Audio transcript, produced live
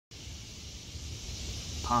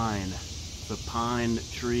pine. The pine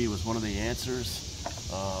tree was one of the answers.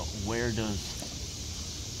 Where does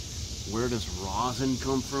rosin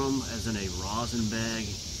come from? As in a rosin bag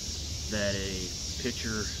that a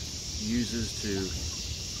pitcher uses to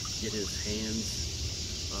get his hands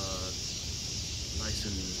nice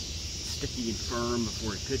and sticky and firm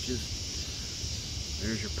before he pitches.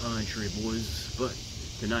 There's your pine tree, boys. But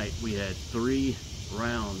tonight we had 3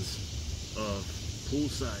 rounds of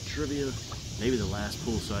poolside trivia. Maybe the last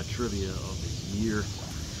poolside trivia of the year.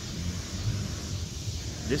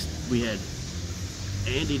 We had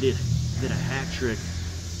Andy did a hat trick,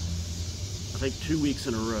 I think 2 weeks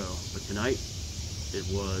in a row. But tonight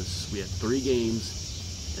we had 3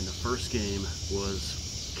 games, and the first game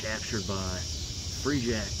was captured by free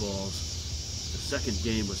jack balls. The second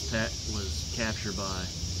game was captured by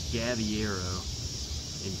Gaviero.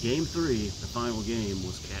 In game 3, the final game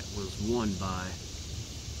was won by,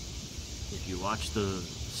 if you watch the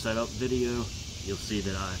setup video, you'll see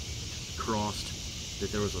that I crossed that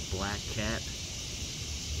there was a black cat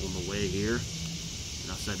on the way here, and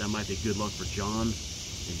I said that might be good luck for John.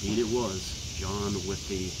 Indeed it was. John with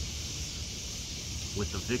the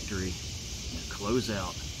victory to close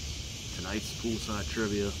out tonight's poolside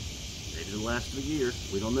trivia. Maybe the last of the year,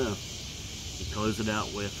 we don't know. He closed it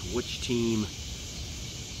out with, which team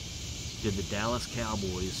did the Dallas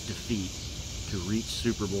Cowboys defeat to reach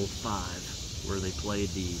Super Bowl 5, where they played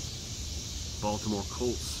the Baltimore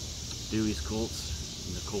Colts, Dewey's Colts,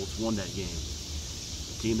 and the Colts won that game.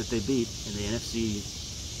 The team that they beat in the NFC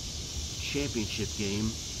Championship game,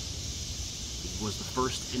 it was the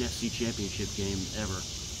first NFC Championship game ever,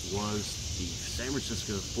 was the San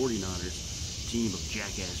Francisco 49ers team of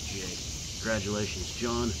Jackass Jay. Congratulations,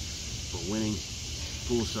 John, for winning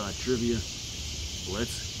poolside trivia.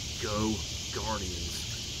 Let's go Guardians.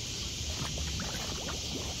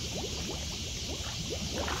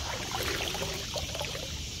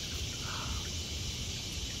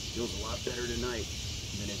 Feels a lot better tonight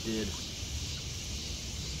than it did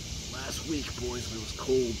last week, boys, when it was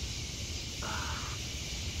cold.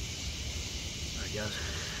 Alright, guys.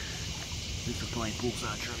 Thanks for playing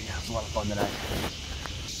poolside trivia. It was a lot of fun tonight.